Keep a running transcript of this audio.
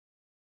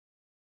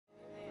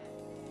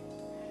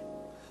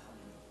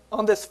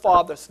On this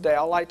Father's Day,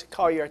 I'd like to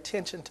call your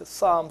attention to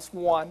Psalms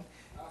 1,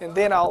 and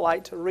then I'd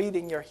like to read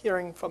in your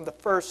hearing from the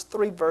first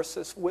 3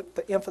 verses with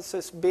the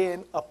emphasis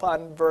being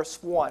upon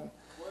verse 1.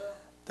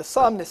 The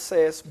psalmist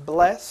says,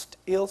 "Blessed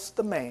is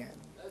the man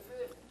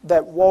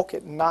that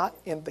walketh not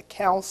in the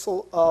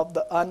counsel of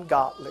the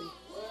ungodly,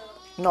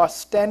 nor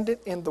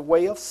standeth in the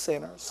way of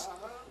sinners,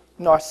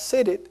 nor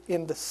sitteth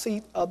in the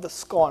seat of the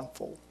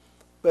scornful.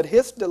 But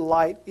his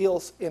delight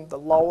is in the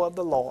law of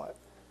the Lord.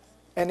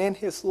 And in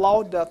his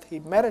law doth he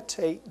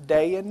meditate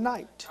day and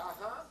night.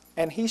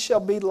 And he shall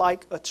be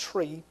like a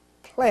tree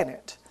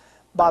planted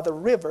by the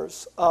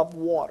rivers of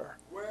water,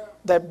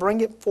 that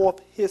bringeth forth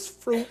his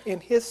fruit in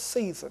his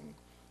season.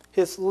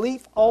 His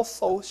leaf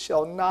also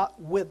shall not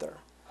wither.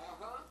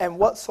 And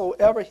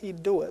whatsoever he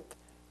doeth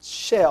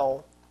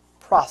shall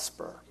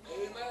prosper."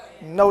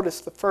 Amen.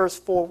 Notice the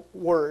first 4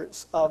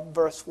 words of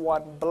verse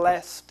 1.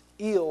 Blessed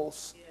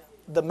is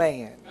the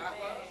man.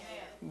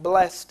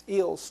 Blessed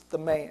is the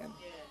man.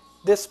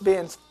 This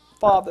being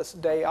Father's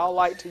Day, I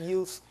like to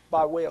use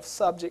by way of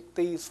subject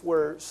these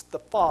words: the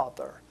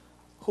Father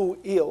who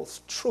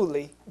is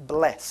truly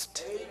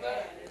blessed.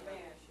 Amen.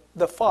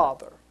 The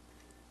Father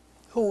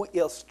who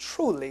is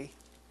truly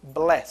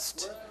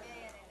blessed.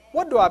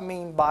 What do I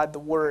mean by the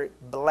word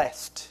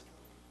blessed?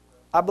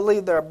 I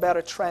believe there are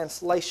better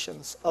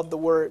translations of the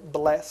word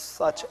blessed,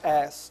 such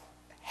as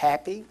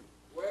happy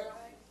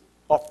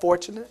or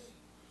fortunate,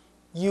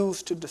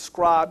 used to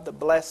describe the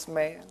blessed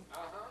man.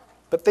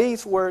 But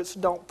these words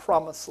don't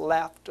promise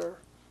laughter,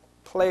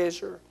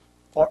 pleasure,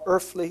 or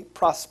earthly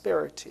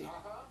prosperity,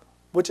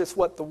 which is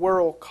what the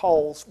world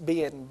calls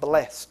being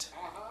blessed.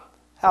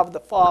 However, the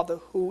Father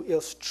who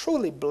is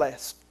truly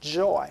blessed,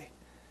 joy,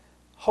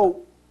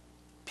 hope,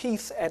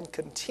 peace, and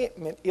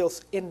contentment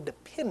is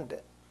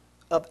independent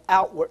of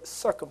outward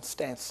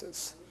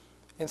circumstances.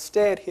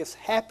 Instead, his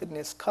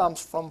happiness comes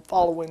from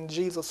following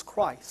Jesus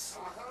Christ,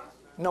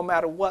 no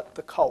matter what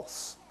the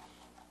cost.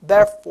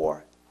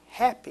 Therefore,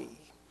 happy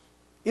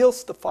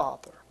is the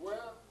Father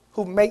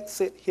who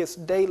makes it his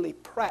daily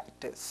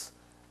practice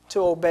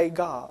to obey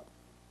God.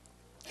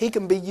 He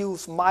can be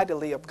used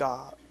mightily of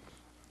God,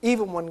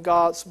 even when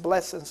God's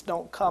blessings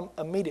don't come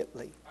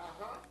immediately.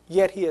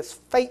 Yet he is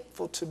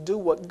faithful to do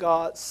what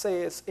God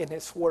says in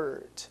his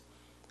word.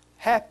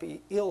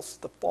 Happy is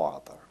the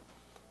Father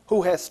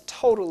who has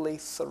totally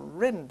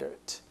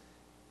surrendered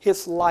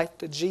his life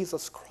to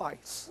Jesus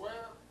Christ,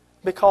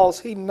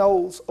 because he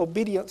knows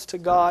obedience to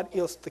God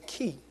is the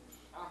key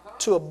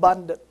to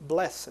abundant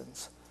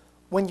blessings.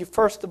 When you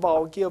first of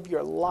all give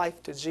your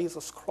life to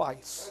Jesus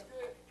Christ,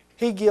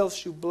 he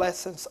gives you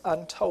blessings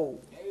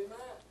untold.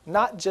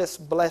 Not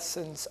just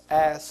blessings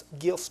as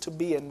gifts to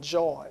be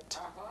enjoyed,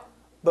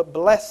 but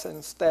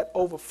blessings that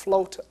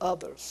overflow to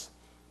others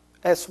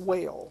as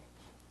well.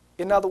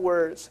 In other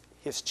words,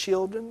 his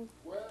children,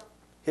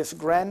 his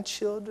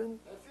grandchildren,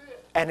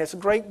 and his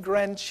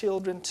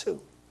great-grandchildren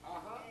too.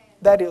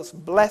 That is,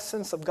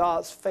 blessings of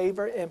God's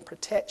favor and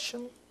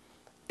protection,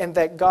 and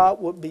that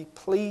God would be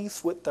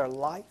pleased with their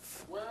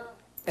life,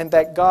 and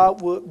that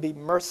God would be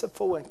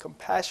merciful and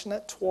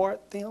compassionate toward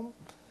them,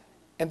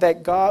 and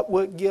that God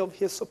would give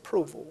his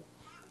approval,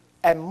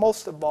 and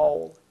most of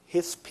all,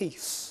 his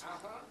peace.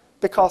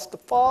 Because the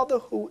Father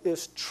who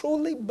is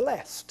truly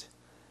blessed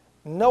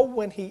know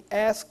when he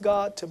asks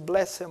God to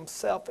bless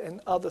himself and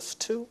others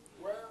too,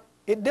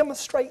 it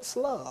demonstrates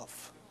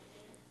love,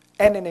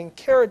 and it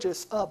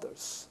encourages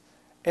others.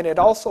 And it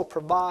also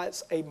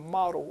provides a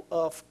model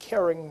of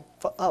caring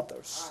for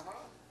others,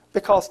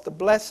 because the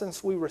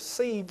blessings we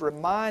receive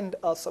remind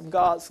us of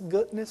God's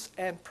goodness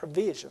and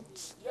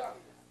provisions.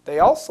 They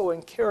also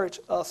encourage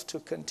us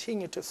to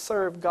continue to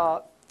serve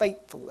God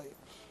faithfully,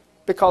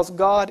 because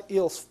God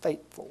is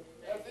faithful.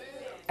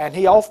 And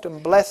he often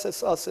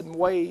blesses us in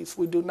ways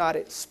we do not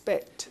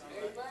expect,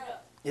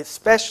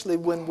 especially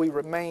when we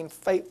remain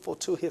faithful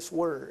to his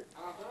word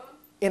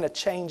in a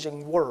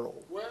changing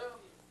world.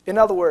 In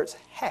other words,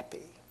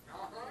 happy,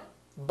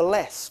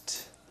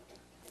 blessed,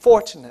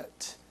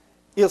 fortunate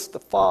is the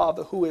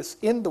Father who is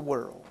in the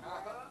world,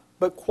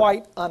 but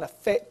quite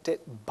unaffected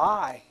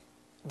by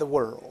the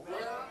world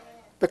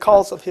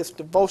because of his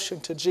devotion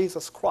to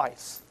Jesus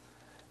Christ.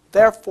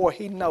 Therefore,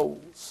 he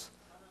knows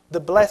the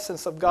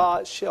blessings of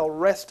God shall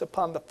rest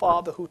upon the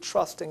Father who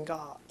trusts in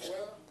God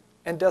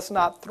and does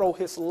not throw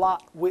his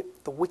lot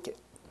with the wicked,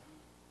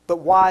 but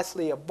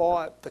wisely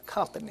avoid the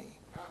company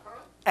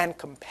and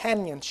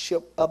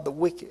companionship of the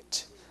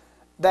wicked,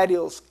 that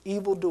is,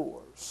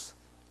 evildoers.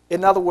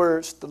 In other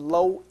words, the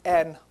low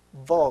and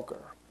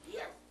vulgar.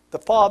 The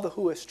Father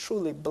who is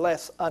truly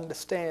blessed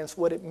understands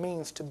what it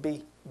means to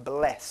be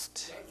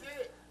blessed.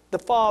 The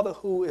Father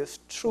who is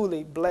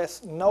truly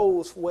blessed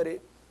knows what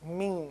it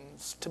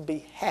means to be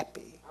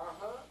happy,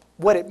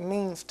 what it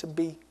means to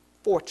be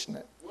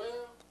fortunate.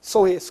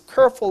 So he is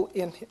careful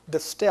in the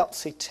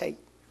steps he takes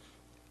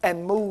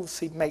and moves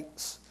he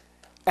makes,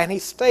 and he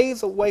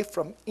stays away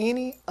from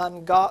any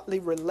ungodly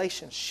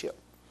relationship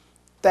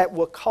that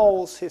will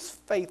cause his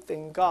faith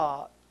in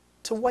God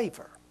to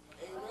waver,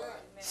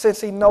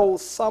 since he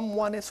knows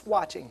someone is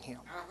watching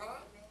him.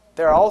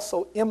 they're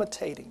also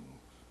imitating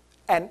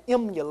and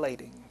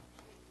emulating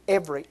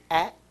every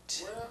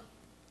act,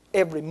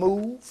 every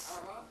move,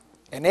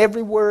 and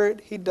every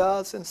word he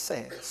does and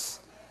says.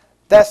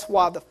 That's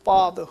why the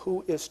Father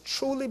who is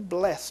truly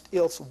blessed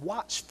is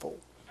watchful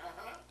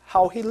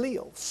how he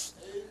lives,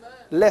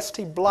 lest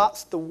he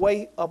blots the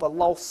way of a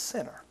lost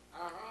sinner,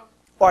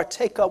 or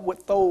take up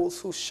with those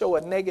who show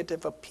a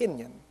negative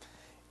opinion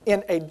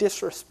in a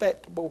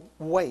disrespectful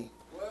way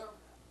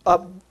at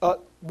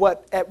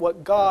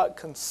what God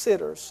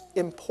considers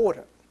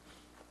important.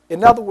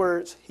 In other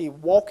words, he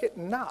walketh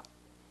not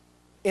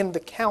in the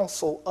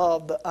counsel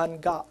of the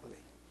ungodly,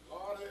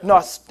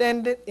 nor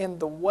standeth in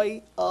the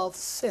way of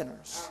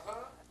sinners,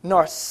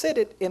 nor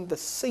sitteth in the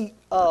seat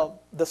of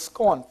the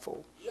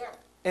scornful.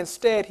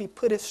 Instead, he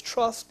put his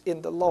trust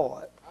in the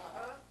Lord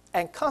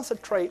and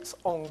concentrates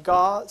on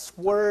God's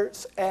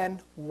words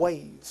and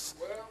ways.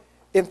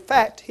 In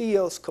fact, he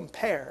is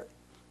compared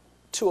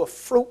to a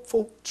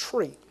fruitful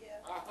tree.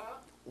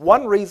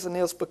 One reason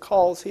is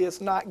because he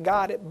is not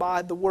guided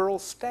by the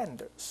world's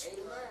standards.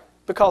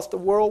 Because the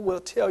world will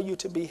tell you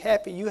to be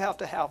happy, you have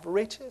to have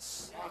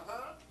riches,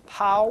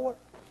 power,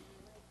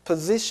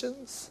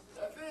 positions,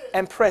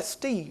 and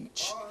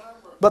prestige.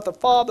 But the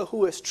Father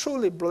who is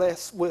truly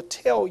blessed will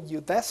tell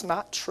you that's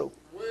not true.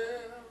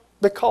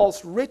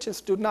 Because riches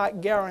do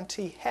not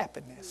guarantee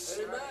happiness.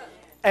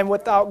 And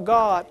without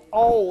God,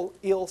 all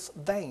is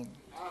vain.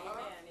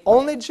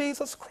 Only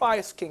Jesus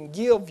Christ can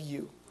give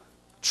you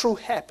true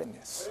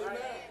happiness.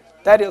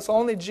 That is,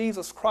 only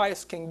Jesus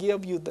Christ can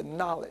give you the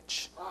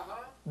knowledge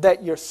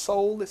that your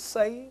soul is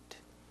saved,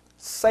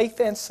 safe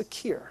and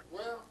secure,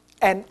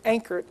 and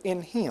anchored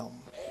in him,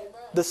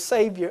 the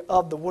Savior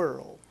of the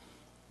world,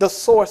 the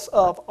source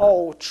of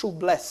all true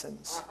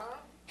blessings.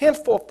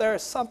 Henceforth, there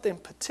is something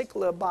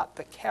particular about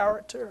the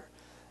character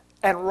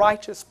and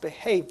righteous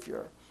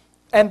behavior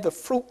and the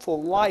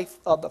fruitful life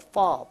of the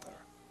Father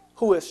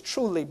who is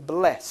truly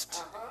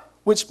blessed,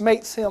 which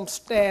makes him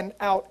stand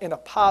out in a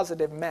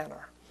positive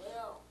manner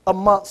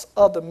amongst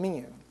other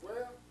men.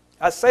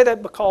 I say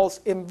that because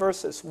in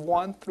verses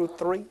 1 through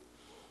 3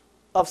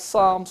 of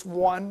Psalms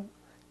 1,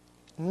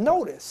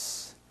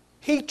 notice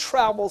he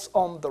travels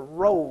on the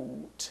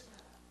road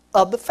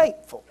of the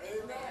faithful.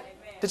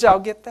 Did y'all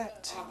get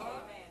that?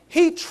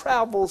 He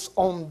travels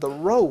on the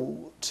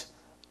road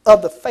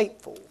of the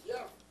faithful.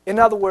 In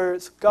other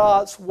words,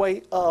 God's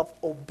way of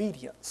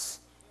obedience,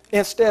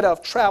 instead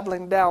of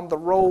traveling down the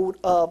road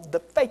of the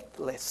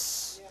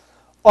faithless,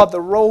 or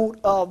the road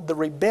of the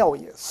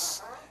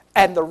rebellious,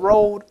 and the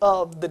road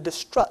of the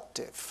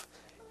destructive.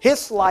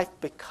 His life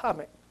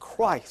becoming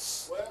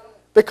Christ.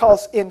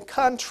 Because in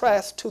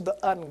contrast to the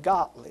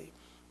ungodly,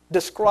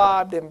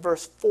 described in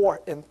verse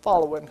 4 and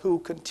following, who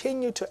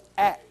continue to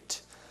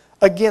act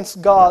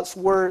against God's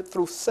word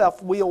through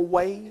self-willed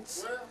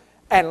ways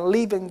and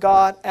leaving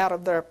God out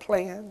of their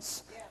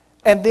plans,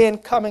 and then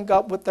coming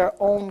up with their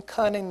own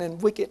cunning and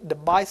wicked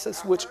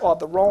devices, which are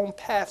the wrong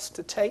paths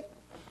to take,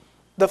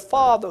 the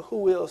Father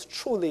who is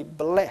truly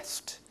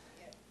blessed,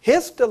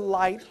 his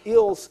delight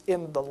is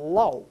in the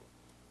law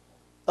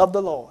of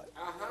the Lord.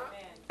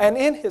 And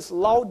in his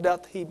law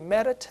doth he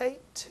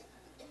meditate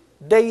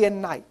day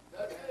and night,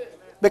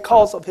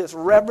 because of his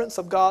reverence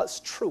of God's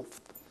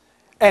truth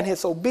and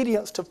his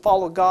obedience to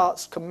follow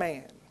God's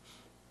command.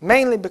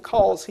 Mainly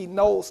because he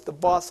knows the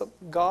voice of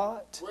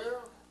God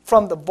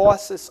from the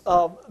voices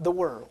of the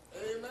world.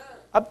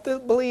 I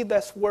believe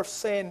that's worth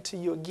saying to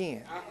you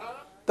again.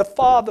 The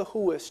Father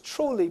who is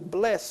truly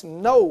blessed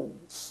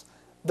knows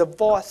the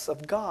voice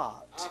of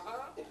God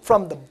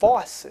from the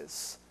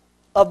voices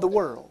of the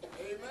world.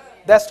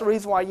 That's the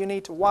reason why you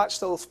need to watch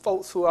those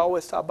folks who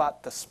always talk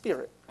about the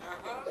Spirit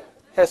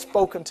has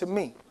spoken to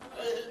me.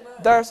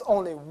 There's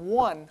only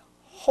one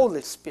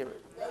Holy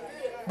Spirit,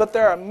 but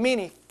there are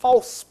many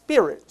false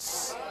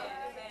spirits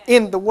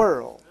in the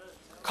world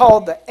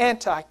called the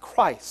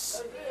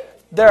Antichrist.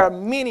 There are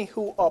many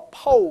who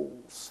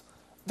oppose,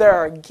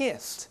 they're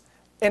against,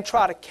 and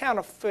try to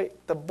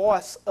counterfeit the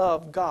voice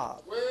of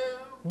God.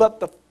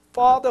 But the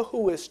Father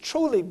who is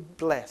truly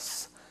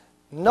blessed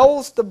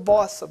knows the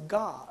voice of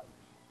God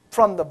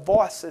from the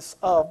voices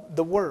of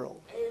the world.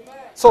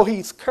 So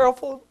he's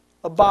careful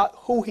about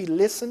who he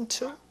listens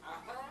to,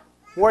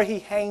 where he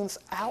hangs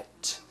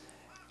out,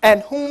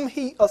 and whom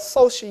he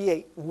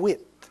associates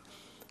with.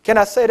 Can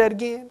I say that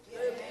again?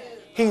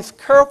 He's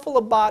careful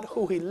about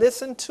who he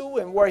listens to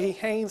and where he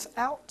hangs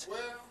out.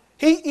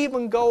 He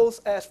even goes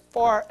as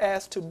far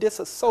as to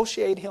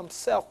disassociate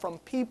himself from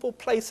people,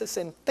 places,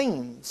 and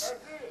things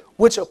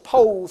which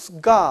oppose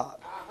God,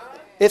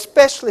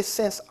 especially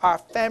since our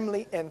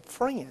family and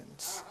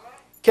friends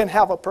can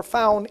have a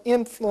profound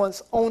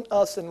influence on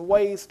us in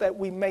ways that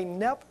we may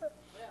never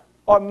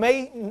or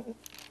may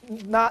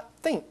not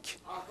think.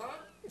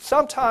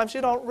 Sometimes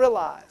you don't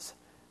realize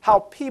how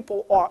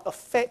people are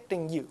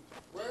affecting you,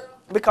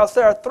 because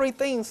there are three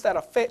things that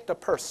affect a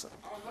person: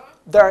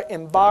 their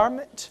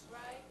environment,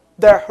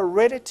 their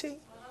heredity,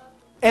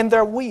 and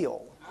their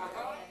will.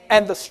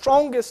 And the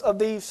strongest of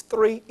these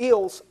three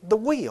is the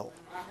will.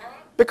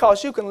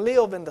 Because you can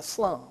live in the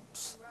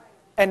slums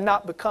and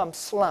not become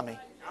slummy.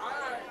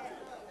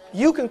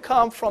 You can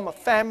come from a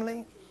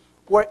family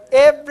where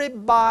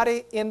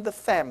everybody in the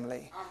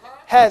family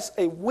has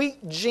a weak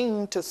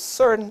gene to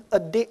certain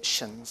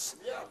addictions,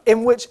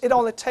 in which it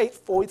only takes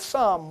for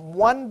some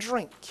one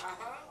drink,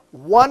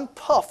 one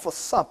puff or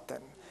something,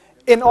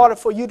 in order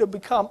for you to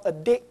become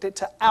addicted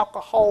to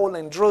alcohol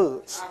and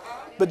drugs.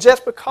 But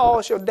just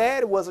because your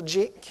daddy was a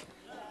jick,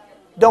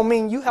 don't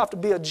mean you have to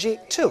be a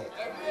jick too.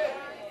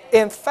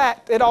 In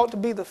fact, it ought to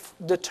be the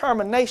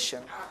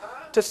determination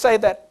to say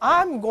that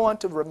I'm going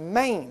to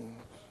remain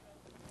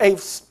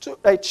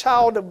a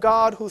child of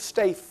God who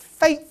stays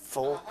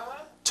faithful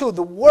to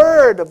the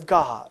Word of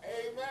God.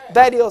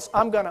 That is,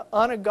 I'm going to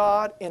honor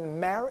God in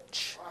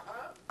marriage.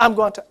 I'm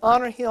going to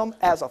honor Him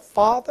as a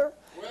father.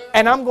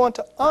 And I'm going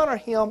to honor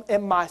Him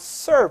in my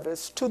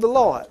service to the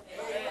Lord.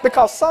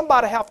 Because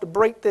somebody have to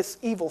break this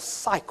evil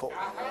cycle.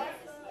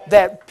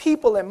 That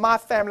people in my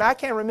family, I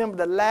can't remember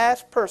the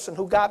last person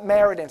who got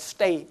married and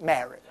stayed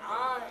married.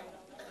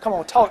 Come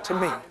on, talk to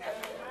me.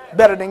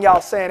 Better than y'all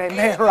saying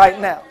amen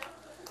right now.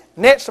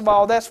 Next of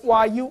all, that's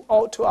why you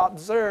ought to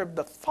observe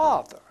the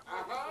father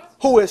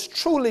who is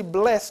truly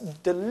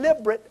blessed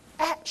deliberate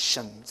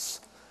actions.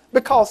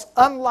 Because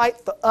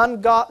unlike the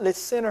ungodly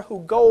sinner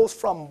who goes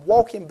from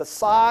walking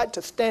beside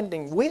to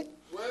standing with,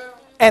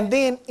 and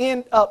then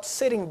end up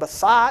sitting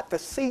beside the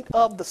seat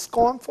of the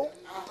scornful,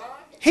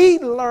 he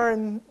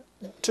learned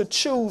to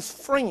choose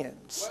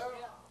friends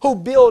who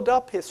build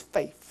up his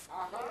faith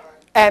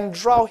and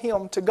draw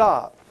him to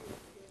God.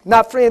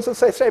 Not friends who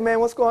say, man,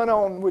 what's going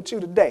on with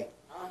you today?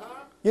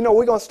 You know,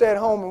 we're going to stay at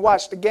home and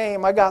watch the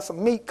game. I got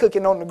some meat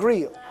cooking on the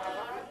grill.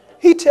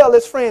 He tell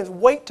his friends,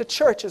 wait till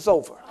church is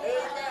over.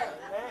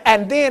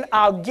 And then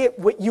I'll get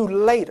with you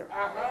later.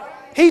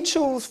 He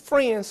choose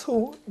friends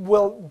who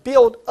will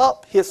build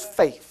up his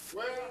faith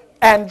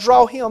and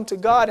draw him to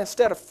God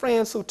instead of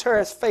friends who tear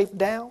his faith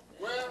down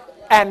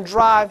and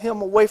drive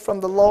him away from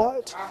the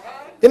Lord.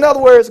 In other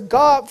words,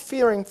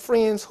 God-fearing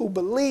friends who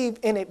believe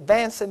in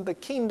advancing the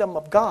kingdom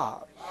of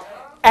God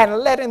and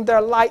letting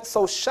their light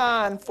so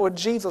shine for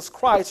Jesus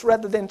Christ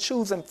rather than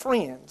choosing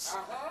friends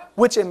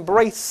which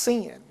embrace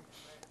sin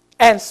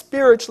and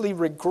spiritually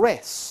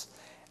regress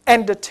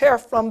and deter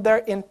from their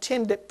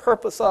intended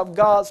purpose of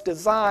God's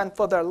design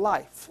for their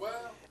life.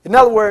 In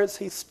other words,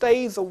 he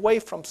stays away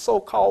from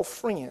so-called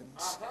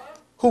friends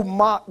who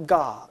mock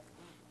God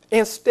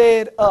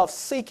instead of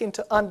seeking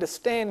to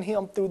understand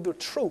Him through the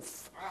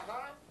truth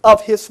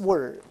of His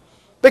Word.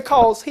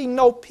 Because he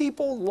knows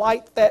people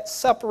like that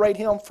separate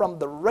him from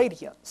the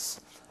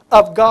radiance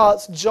of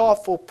God's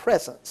joyful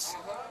presence.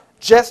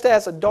 Just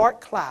as a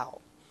dark cloud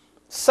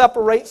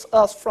separates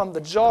us from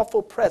the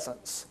joyful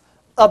presence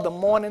of the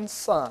morning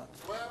sun.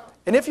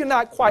 And if you're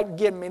not quite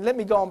getting me, let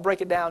me go and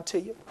break it down to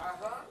you.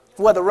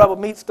 Where the rubber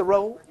meets the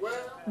road.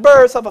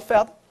 Birds of a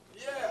feather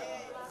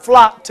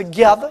flock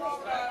together.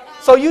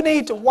 So you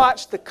need to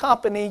watch the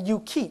company you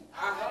keep.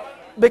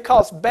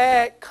 Because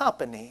bad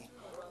company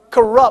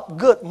corrupt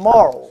good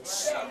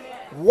morals.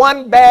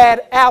 One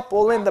bad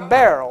apple in the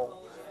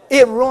barrel,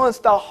 it ruins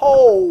the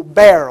whole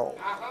barrel.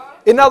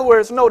 In other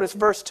words, notice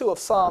verse 2 of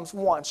Psalms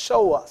 1.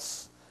 Show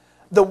us.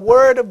 The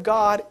Word of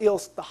God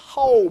is the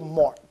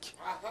hallmark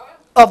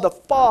of the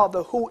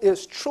Father who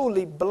is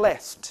truly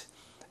blessed.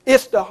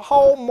 It's the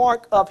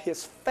hallmark of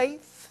his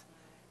faith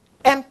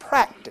and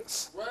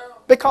practice.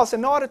 Because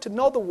in order to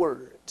know the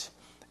Word,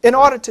 in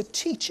order to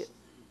teach it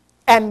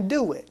and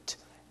do it,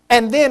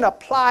 and then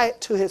apply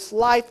it to his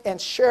life and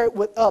share it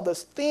with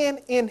others, then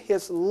in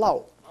his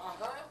law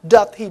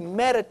doth he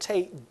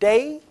meditate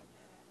day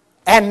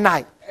and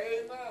night.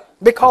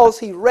 Because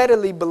he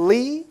readily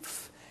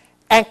believes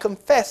and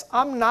confess,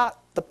 I'm not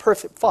the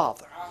perfect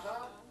father.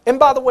 And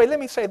by the way, let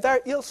me say,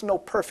 there is no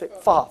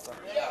perfect father.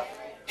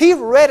 He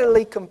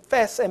readily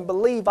confess and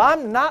believe,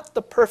 I'm not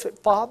the perfect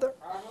father.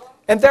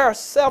 And there are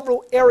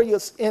several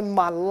areas in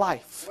my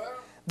life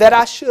that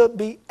I should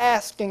be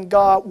asking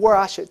God where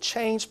I should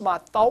change my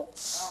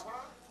thoughts,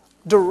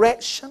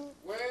 direction,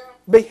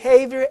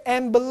 behavior,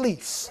 and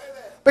beliefs.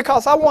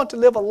 Because I want to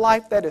live a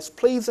life that is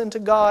pleasing to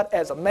God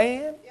as a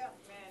man,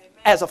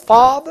 as a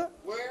father,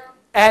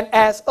 and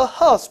as a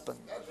husband.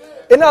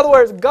 In other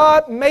words,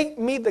 God, make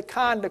me the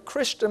kind of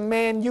Christian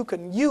man you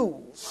can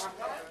use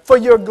for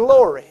your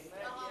glory.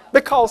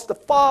 Because the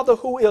Father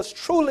who is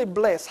truly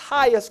blessed,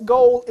 highest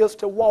goal is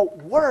to walk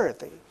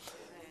worthy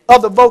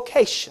of the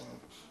vocation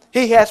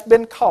he has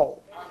been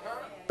called.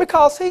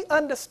 Because he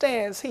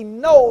understands, he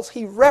knows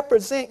he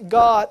represents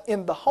God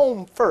in the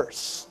home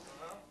first.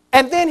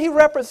 And then he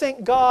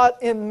represents God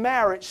in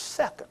marriage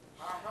second.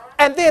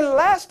 And then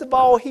last of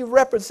all, he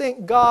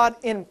represents God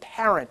in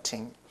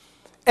parenting.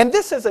 And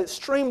this is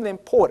extremely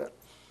important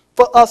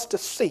for us to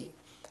see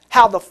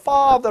how the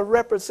Father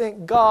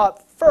represents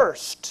God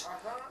first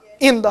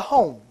in the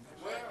home.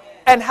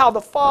 And how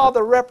the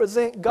Father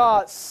represents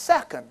God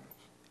second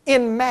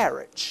in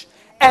marriage.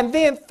 And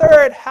then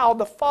third, how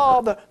the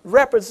Father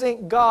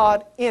represents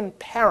God in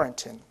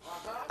parenting.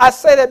 I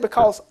say that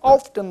because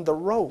often the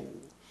role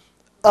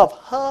of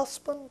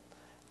husband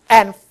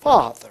and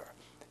father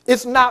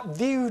is not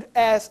viewed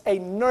as a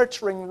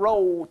nurturing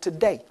role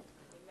today,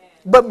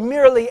 but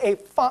merely a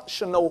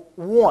functional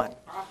one.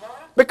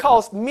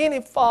 Because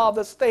many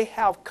fathers, they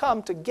have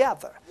come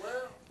together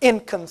in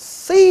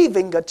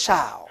conceiving a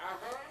child.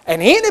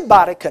 And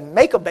anybody can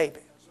make a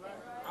baby,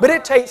 but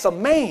it takes a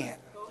man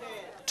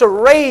to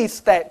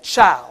raise that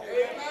child.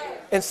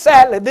 And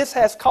sadly, this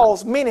has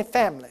caused many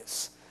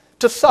families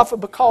to suffer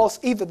because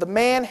either the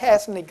man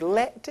has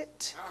neglected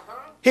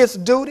his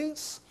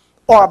duties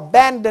or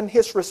abandoned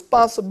his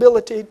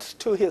responsibilities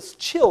to his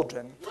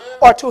children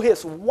or to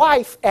his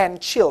wife and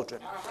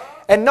children.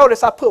 And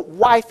notice I put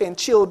wife and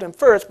children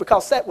first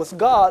because that was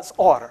God's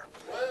order.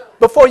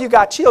 Before you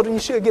got children, you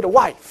should get a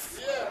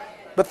wife.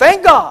 But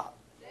thank God,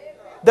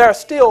 there are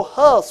still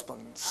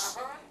husbands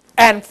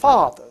and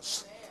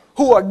fathers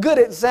who are good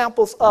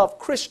examples of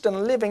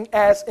Christian living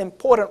as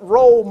important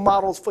role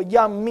models for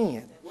young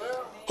men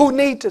who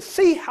need to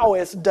see how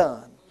it's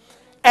done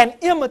and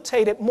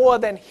imitate it more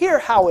than hear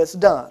how it's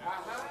done,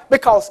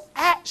 because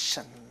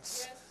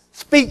actions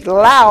speak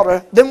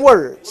louder than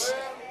words.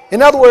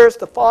 In other words,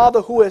 the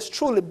father who is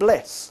truly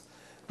blessed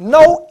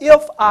know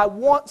if I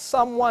want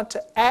someone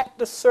to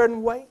act a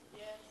certain way,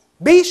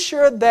 be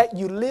sure that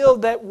you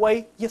live that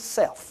way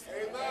yourself.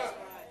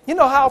 You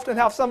know how often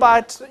have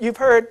somebody, you've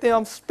heard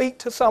them speak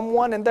to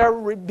someone and their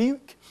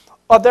rebuke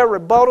or their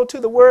rebuttal to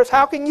the words,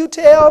 how can you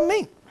tell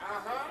me?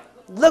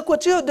 Look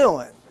what you're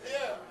doing.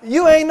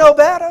 You ain't no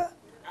better.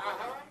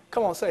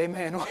 Come on, say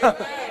amen.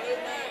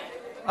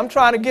 I'm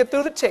trying to get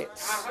through the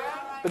text,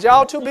 but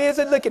y'all too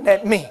busy looking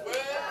at me.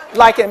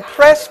 Like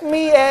impress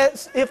me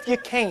as if you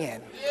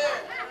can.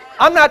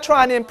 I'm not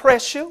trying to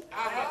impress you.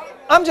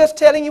 I'm just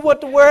telling you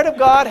what the Word of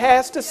God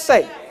has to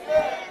say.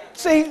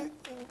 See,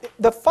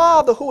 the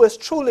father who is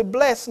truly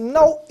blessed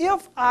know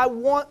if I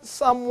want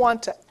someone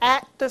to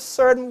act a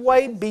certain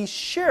way, be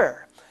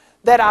sure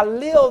that I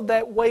live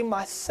that way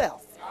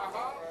myself.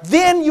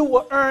 Then you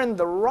will earn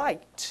the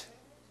right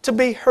to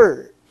be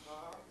heard.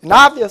 And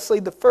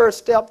obviously the first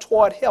step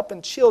toward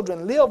helping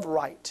children live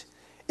right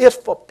is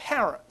for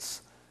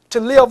parents to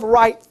live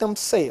right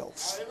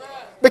themselves.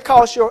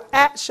 Because your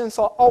actions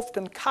are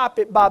often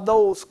copied by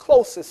those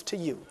closest to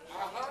you.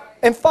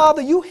 And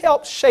Father, you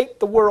help shape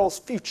the world's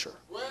future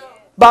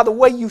by the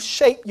way you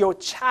shape your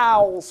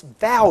child's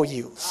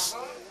values.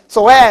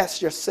 So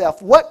ask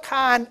yourself, what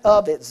kind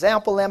of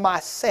example am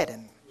I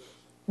setting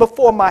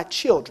before my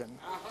children?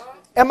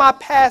 Am I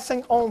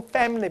passing on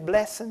family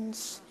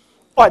blessings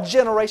or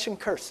generation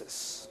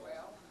curses?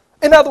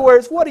 In other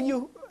words, what are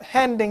you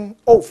handing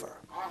over?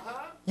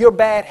 Your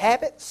bad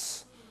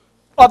habits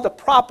or the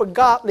proper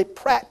godly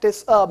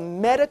practice of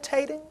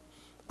meditating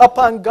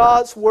upon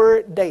God's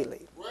word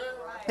daily?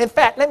 In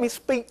fact, let me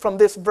speak from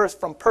this verse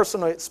from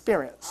personal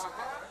experience.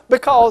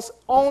 Because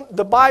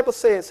the Bible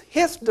says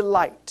his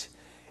delight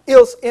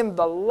is in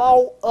the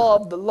law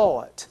of the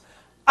Lord.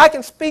 I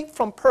can speak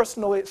from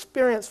personal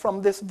experience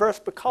from this verse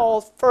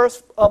because,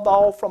 first of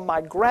all, from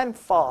my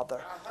grandfather,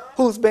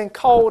 who's been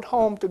called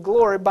home to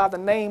glory by the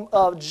name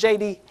of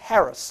J.D.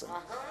 Harrison.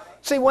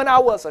 See, when I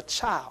was a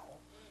child,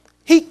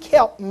 he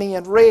kept me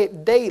and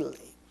read daily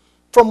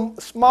from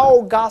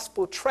small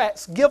gospel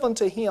tracts given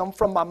to him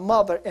from my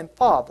mother and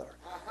father.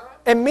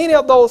 And many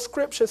of those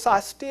scriptures I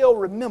still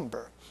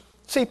remember.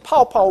 See,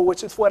 Pawpaw,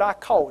 which is what I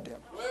called him,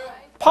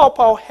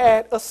 Pawpaw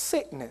had a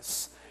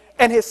sickness.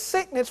 And his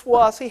sickness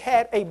was he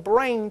had a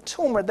brain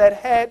tumor that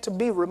had to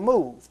be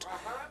removed,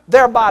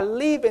 thereby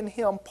leaving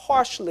him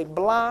partially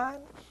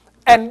blind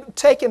and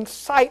taking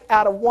sight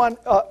out of one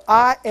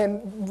eye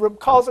and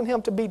causing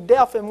him to be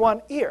deaf in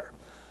one ear.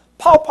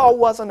 Pawpaw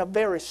wasn't a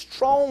very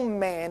strong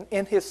man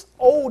in his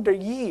older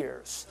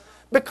years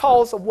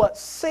because of what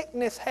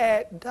sickness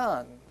had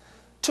done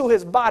to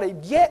his body.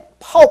 Yet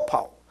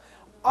Pawpaw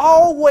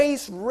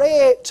always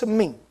read to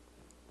me,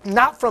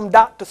 not from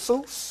Dr.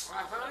 Seuss,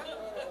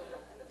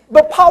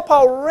 but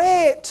Pawpaw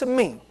read to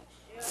me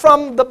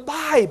from the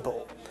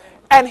Bible.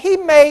 And he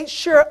made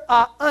sure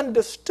I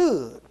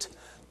understood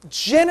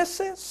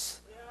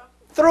Genesis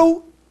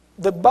through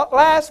the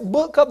last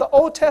book of the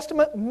Old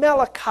Testament,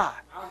 Malachi.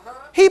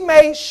 He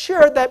made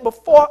sure that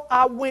before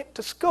I went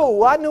to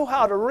school, I knew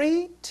how to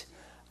read,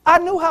 I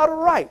knew how to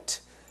write.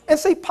 And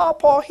see,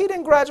 Pawpaw, he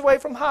didn't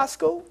graduate from high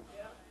school,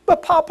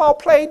 but Pawpaw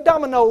played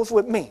dominoes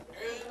with me.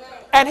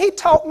 And he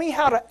taught me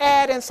how to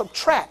add and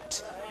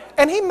subtract.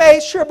 And he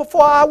made sure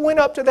before I went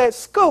up to that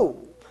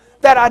school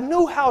that I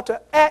knew how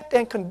to act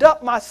and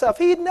conduct myself.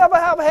 He never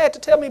ever had to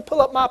tell me to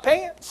pull up my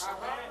pants.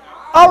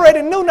 I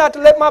already knew not to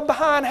let my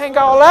behind hang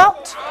all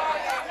out.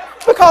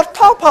 Because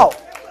Pawpaw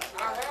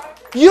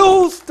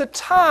used the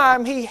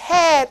time he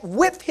had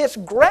with his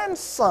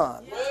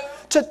grandson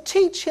to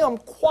teach him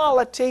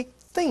quality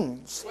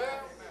things.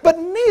 But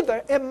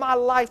neither in my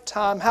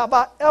lifetime have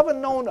I ever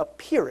known a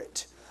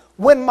period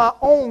when my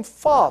own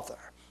father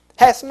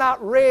has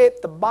not read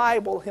the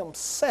Bible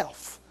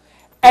himself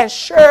and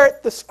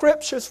shared the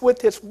scriptures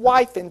with his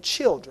wife and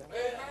children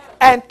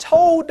and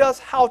told us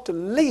how to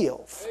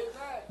live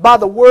by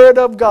the word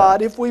of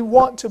God if we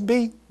want to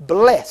be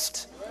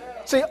blessed.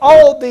 See,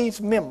 all these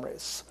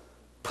memories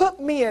put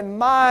me in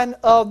mind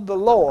of the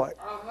Lord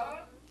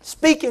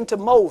speaking to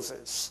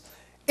Moses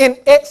in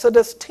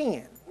Exodus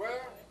 10,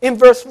 in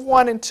verse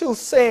 1 and 2,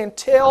 saying,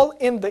 tell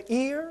in the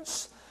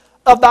ears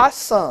of thy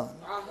son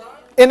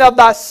and of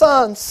thy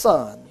son's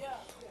son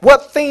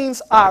what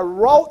things I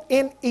wrought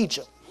in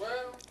Egypt,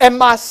 and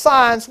my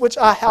signs which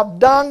I have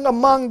done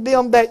among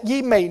them, that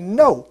ye may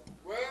know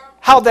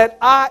how that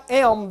I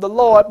am the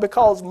Lord.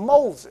 Because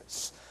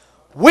Moses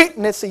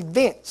witnessed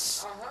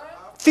events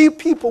few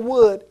people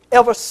would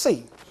ever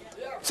see.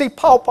 See,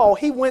 Paul,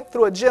 he went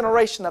through a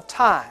generation of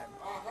time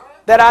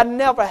that I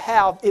never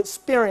have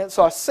experienced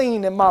or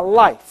seen in my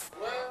life.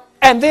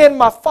 And then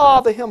my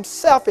father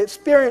himself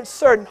experienced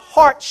certain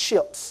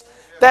hardships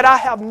that I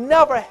have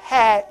never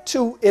had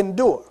to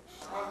endure.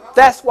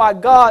 That's why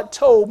God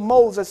told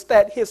Moses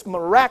that his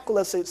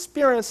miraculous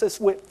experiences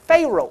with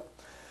Pharaoh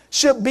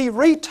should be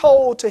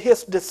retold to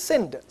his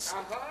descendants,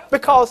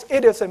 because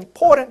it is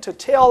important to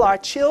tell our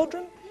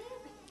children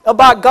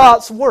about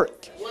God's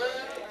work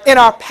in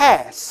our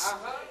past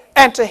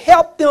and to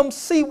help them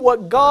see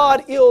what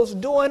God is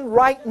doing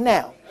right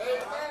now.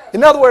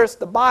 In other words,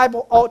 the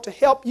Bible ought to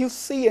help you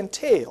see and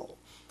tell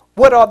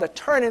what are the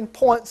turning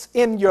points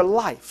in your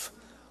life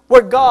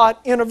where God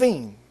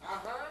intervened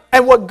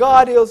and what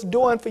God is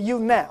doing for you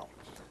now.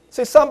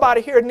 See,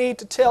 somebody here need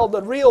to tell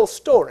the real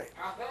story.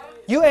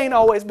 You ain't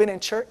always been in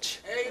church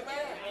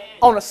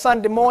on a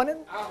Sunday morning.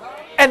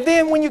 And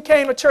then when you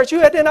came to church, you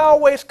didn't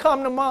always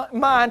come to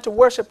mind to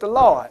worship the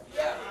Lord.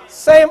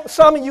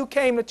 Some of you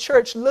came to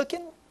church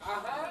looking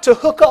to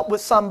hook up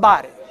with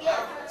somebody.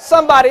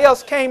 Somebody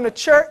else came to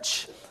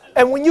church,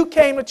 and when you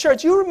came to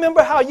church, you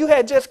remember how you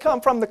had just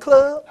come from the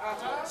club,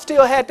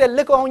 still had that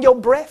liquor on your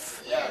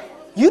breath?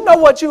 You know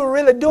what you were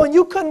really doing.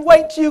 You couldn't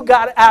wait till you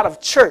got out of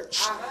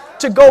church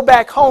to go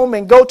back home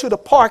and go to the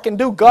park and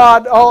do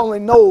God only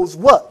knows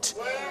what.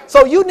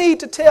 So you need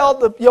to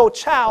tell your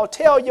child,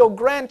 tell your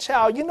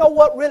grandchild, you know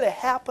what really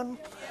happened?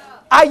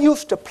 I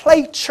used to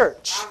play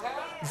church.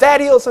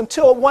 That is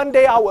until one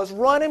day I was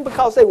running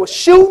because they were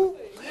shooting.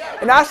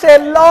 And I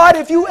said, Lord,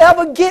 if you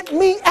ever get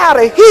me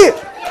out of here,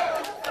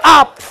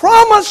 I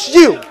promise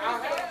you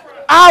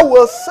I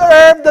will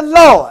serve the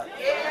Lord.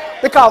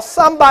 Because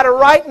somebody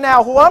right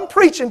now who I'm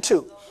preaching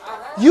to,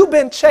 you've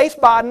been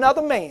chased by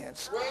another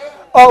man's.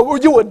 Or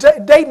you were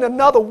dating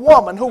another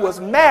woman who was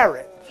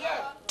married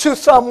to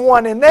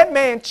someone, and that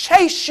man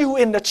chased you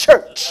in the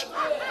church.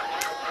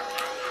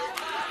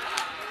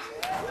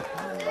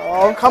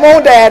 Oh, come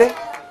on, Daddy.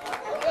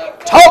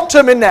 Talk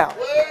to me now.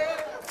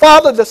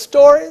 Father, the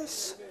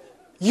stories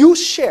you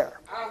share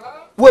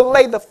will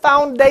lay the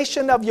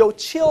foundation of your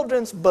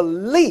children's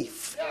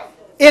belief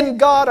in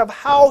God, of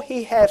how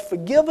He has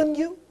forgiven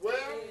you,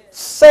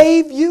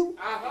 saved you,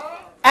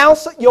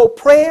 answered your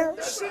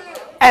prayers,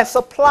 and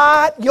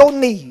supplied your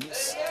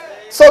needs.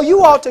 So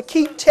you ought to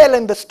keep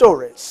telling the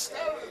stories,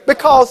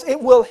 because it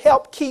will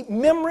help keep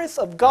memories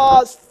of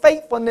God's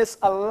faithfulness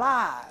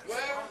alive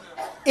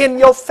in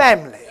your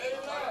family.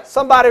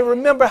 Somebody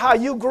remember how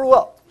you grew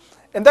up.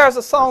 And there's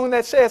a song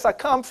that says, I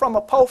come from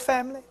a poor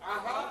family.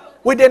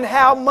 We didn't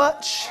have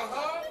much,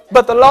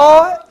 but the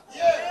Lord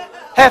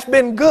has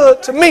been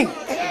good to me.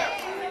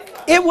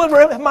 It will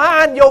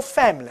remind your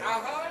family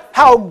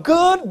how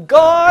good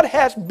God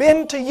has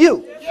been to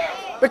you.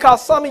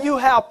 Because some of you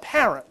have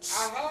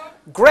parents,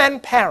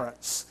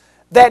 grandparents,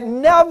 that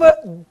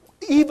never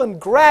even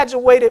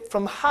graduated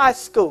from high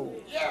school.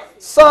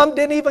 Some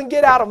didn't even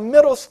get out of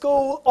middle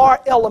school or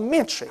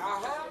elementary.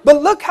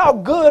 But look how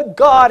good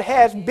God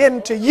has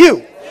been to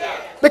you.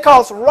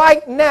 Because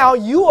right now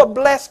you are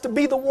blessed to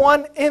be the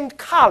one in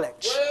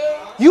college.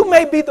 You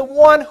may be the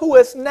one who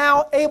is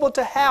now able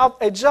to have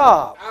a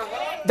job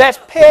that's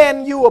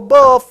paying you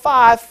above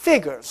 5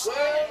 figures,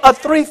 a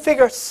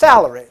 3-figure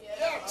salary.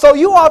 So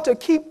you ought to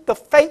keep the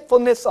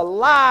faithfulness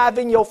alive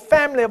in your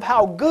family of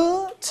how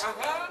good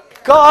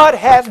God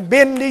has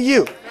been to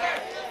you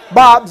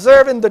by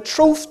observing the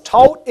truths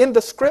taught in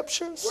the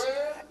scriptures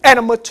and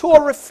a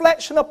mature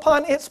reflection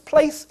upon its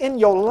place in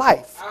your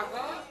life.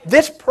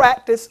 This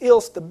practice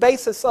is the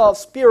basis of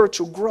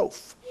spiritual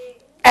growth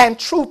and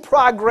true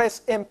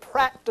progress in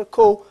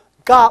practical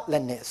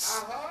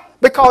godliness,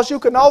 because you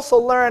can also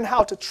learn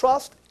how to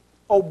trust,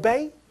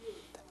 obey,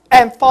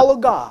 and follow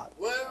God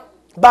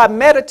by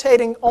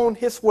meditating on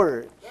His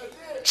Word.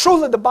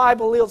 Truly, the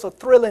Bible is a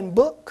thrilling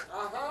book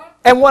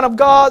and one of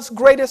God's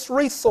greatest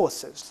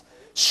resources,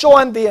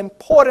 showing the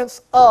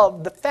importance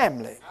of the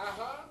family,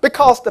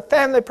 because the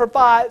family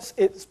provides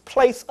its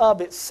place of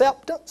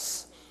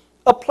acceptance,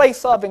 a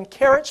place of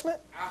encouragement,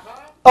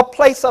 a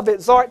place of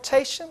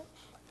exhortation,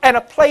 and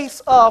a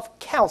place of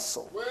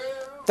counsel.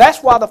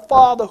 That's why the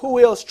father who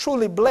is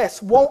truly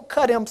blessed won't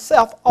cut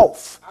himself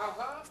off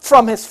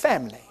from his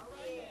family.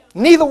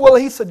 Neither will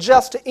he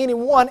suggest to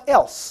anyone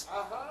else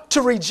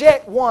to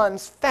reject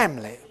one's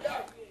family.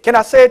 Can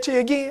I say it to you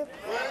again?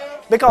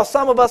 Because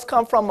some of us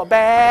come from a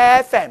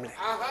bad family.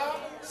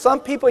 Some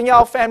people in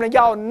y'all family,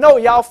 y'all know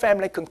y'all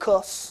family can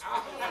cuss.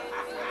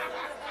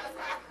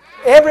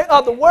 Every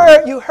other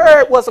word you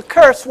heard was a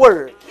curse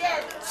word.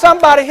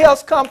 Somebody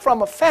else come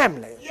from a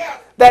family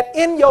that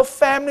in your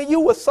family you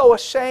were so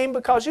ashamed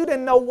because you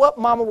didn't know what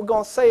mama was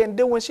going to say and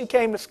do when she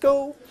came to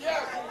school.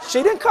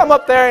 She didn't come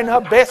up there in her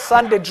best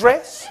Sunday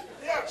dress.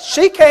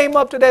 She came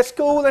up to that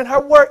school in her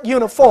work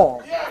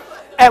uniform.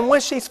 And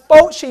when she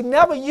spoke, she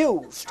never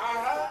used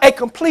a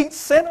complete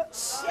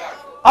sentence.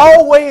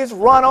 Always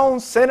run-on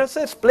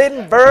sentences,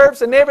 splitting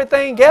verbs and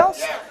everything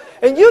else.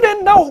 And you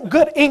didn't know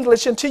good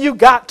English until you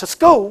got to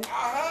school.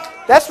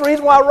 That's the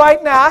reason why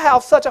right now I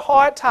have such a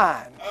hard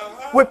time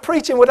with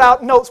preaching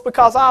without notes,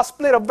 because I'll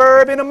split a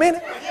verb in a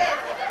minute.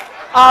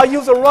 I'll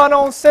use a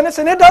run-on sentence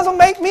and it doesn't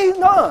make me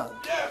none,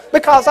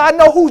 because I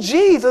know who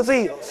Jesus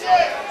is.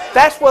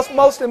 That's what's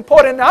most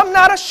important. I'm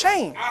not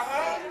ashamed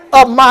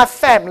of my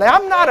family.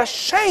 I'm not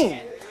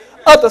ashamed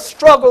of the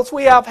struggles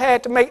we have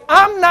had to make.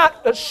 I'm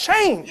not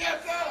ashamed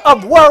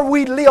of where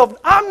we lived.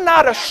 I'm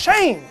not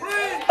ashamed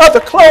of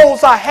the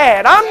clothes I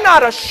had. I'm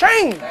not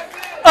ashamed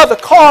of the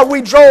car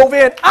we drove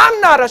in. I'm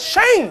not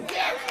ashamed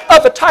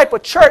of the type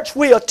of church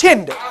we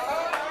attended.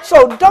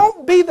 So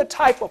don't be the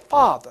type of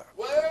father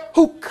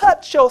who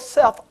cuts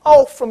yourself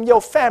off from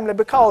your family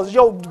because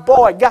your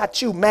boy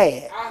got you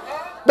mad.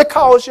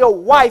 Because your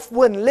wife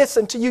wouldn't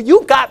listen to you.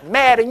 You got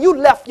mad and you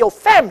left your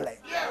family.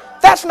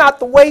 That's not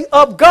the way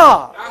of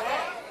God.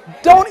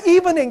 Don't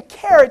even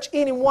encourage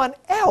anyone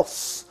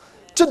else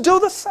to do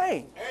the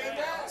same.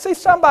 See,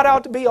 somebody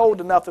ought to be old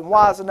enough and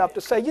wise enough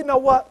to say, you know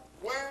what?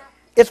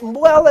 As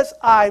well as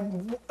I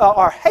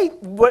hate,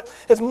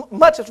 as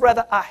much as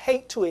rather I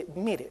hate to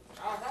admit it,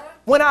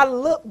 when I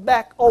look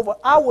back over,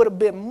 I would have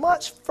been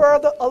much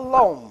further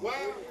along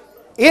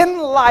in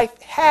life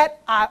had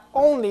I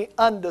only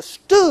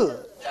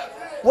understood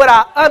what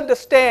I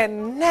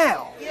understand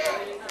now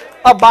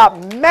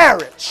about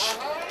marriage,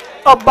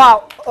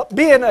 about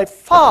being a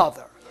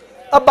father,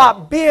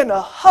 about being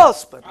a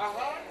husband.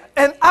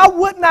 And I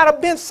would not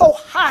have been so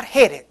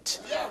hot-headed.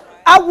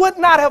 I would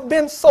not have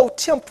been so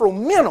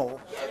temperamental.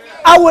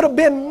 I would have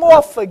been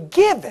more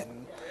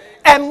forgiving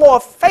and more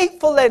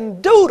faithful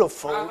and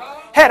dutiful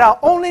had I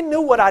only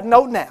knew what I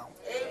know now.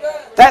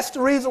 That's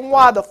the reason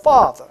why the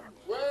father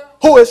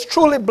who is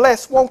truly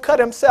blessed won't cut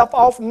himself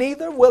off,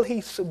 neither will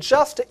he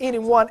suggest to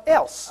anyone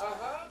else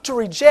to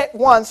reject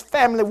one's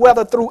family,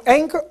 whether through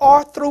anger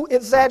or through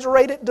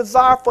exaggerated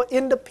desire for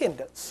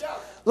independence,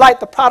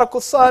 like the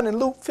prodigal son in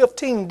Luke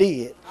 15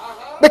 did.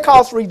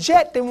 Because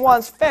rejecting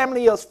one's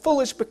family is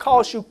foolish,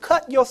 because you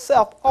cut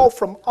yourself off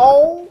from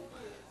all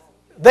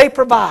they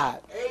provide.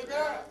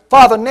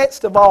 Father,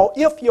 next of all,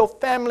 if your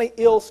family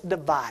is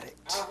divided,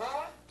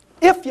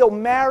 if your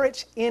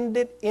marriage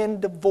ended in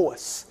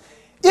divorce,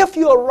 if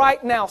you are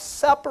right now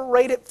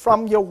separated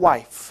from your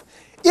wife,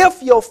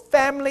 if your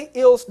family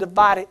is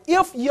divided,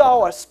 if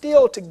y'all are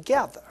still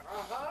together,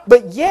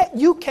 but yet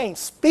you can't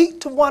speak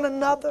to one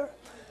another,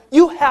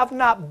 you have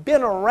not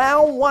been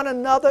around one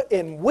another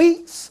in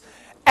weeks,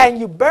 and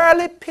you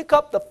barely pick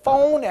up the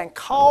phone and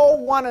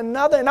call one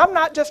another, and I'm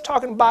not just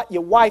talking about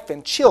your wife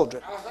and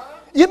children.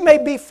 You may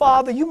be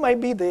father, you may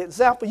be the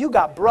example, you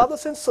got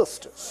brothers and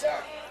sisters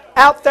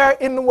out there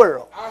in the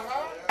world.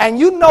 And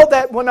you know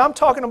that when I'm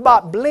talking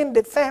about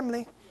blended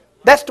family,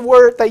 that's the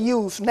word they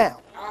use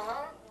now.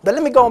 But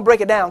let me go and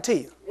break it down to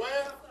you,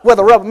 where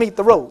the rubber meets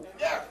the road.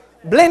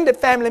 Blended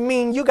family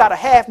means you got a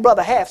half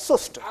brother, half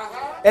sister.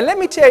 And let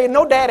me tell you,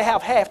 no daddy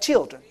have half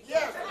children.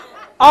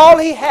 All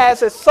he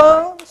has is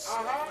sons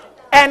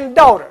and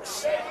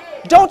daughters.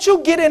 Don't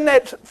you get in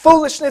that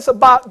foolishness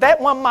about that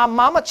one my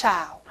mama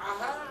child,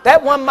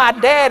 that one my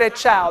daddy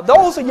child.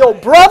 Those are your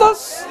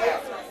brothers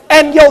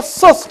and your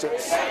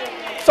sisters.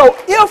 So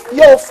if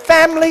your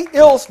family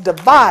is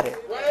divided,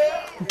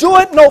 do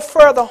it no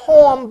further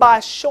harm by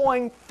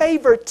showing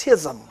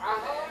favoritism,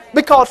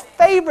 because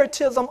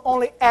favoritism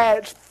only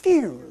adds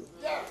fuel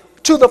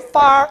to the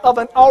fire of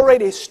an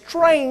already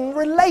strained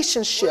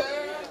relationship,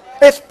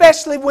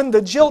 especially when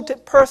the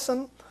jilted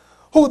person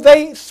who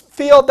they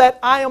feel that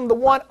I am the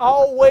one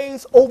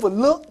always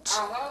overlooked,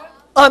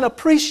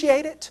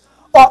 unappreciated,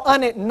 or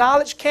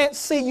unacknowledged can't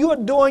see you are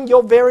doing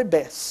your very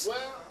best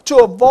to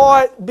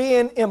avoid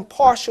being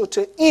impartial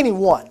to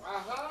anyone.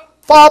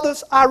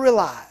 Fathers, I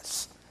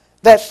realize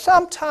that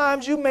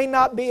sometimes you may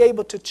not be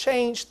able to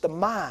change the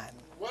mind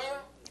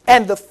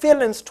and the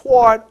feelings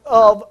toward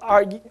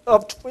our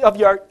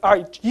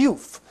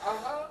youth.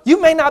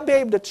 You may not be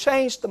able to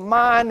change the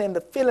mind and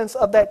the feelings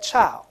of that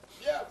child,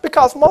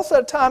 because most of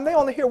the time they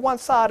only hear one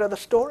side of the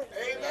story.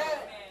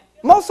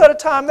 Most of the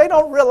time they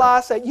don't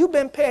realize that you've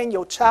been paying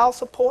your child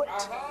support.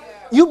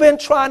 You've been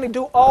trying to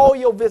do all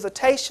your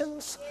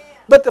visitations.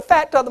 But the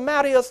fact of the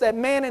matter is that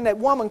man and that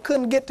woman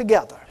couldn't get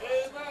together.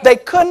 They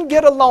couldn't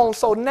get along,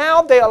 so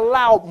now they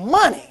allowed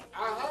money.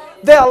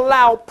 They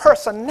allowed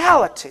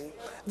personality.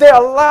 They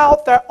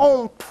allowed their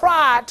own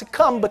pride to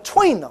come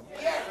between them.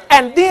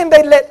 And then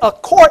they let a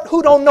court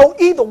who don't know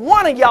either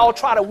one of y'all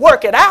try to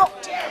work it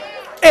out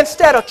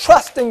instead of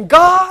trusting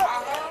God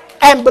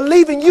and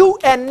believing you.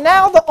 And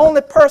now the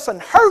only person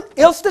hurt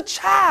is the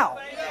child.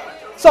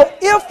 So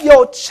if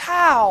your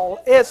child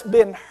has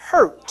been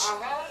hurt,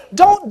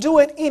 don't do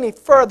it any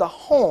further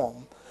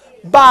harm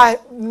by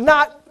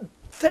not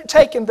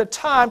taking the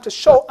time to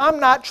show I'm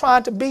not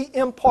trying to be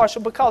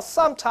impartial, because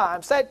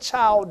sometimes that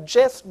child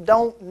just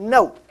don't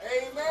know.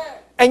 Amen.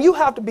 And you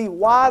have to be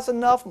wise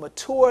enough,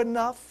 mature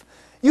enough.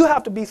 You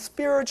have to be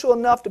spiritual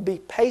enough to be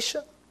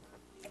patient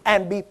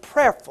and be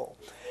prayerful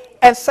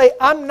and say,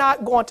 I'm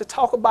not going to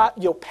talk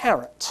about your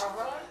parents.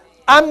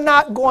 I'm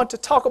not going to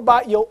talk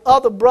about your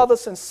other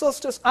brothers and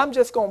sisters. I'm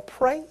just going to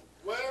pray,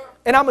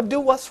 and I'm going to do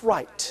what's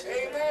right.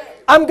 Amen.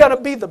 I'm going to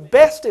be the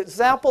best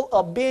example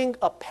of being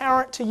a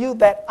parent to you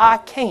that I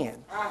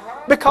can.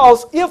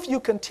 Because if you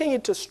continue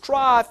to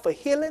strive for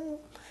healing,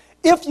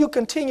 if you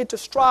continue to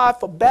strive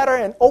for better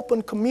and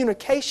open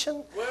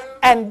communication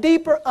and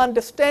deeper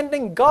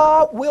understanding,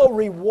 God will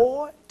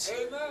reward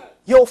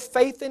your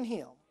faith in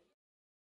Him.